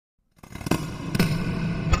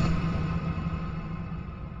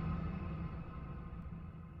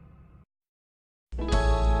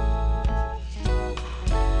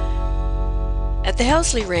the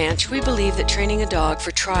Helsley Ranch, we believe that training a dog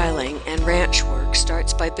for trialing and ranch work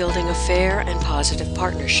starts by building a fair and positive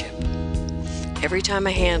partnership. Every time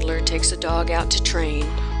a handler takes a dog out to train,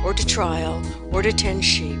 or to trial, or to tend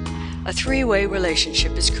sheep, a three-way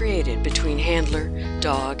relationship is created between handler,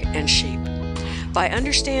 dog, and sheep. By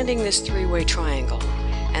understanding this three-way triangle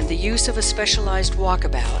and the use of a specialized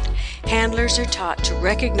walkabout, handlers are taught to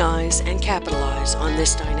recognize and capitalize on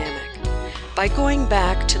this dynamic. By going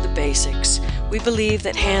back to the basics, we believe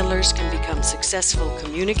that handlers can become successful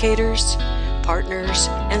communicators, partners,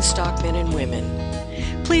 and stockmen and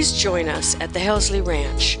women. Please join us at the Helsley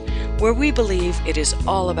Ranch, where we believe it is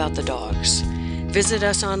all about the dogs. Visit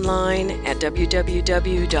us online at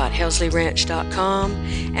www.helsleyranch.com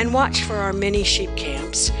and watch for our mini sheep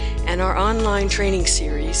camps and our online training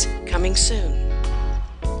series coming soon.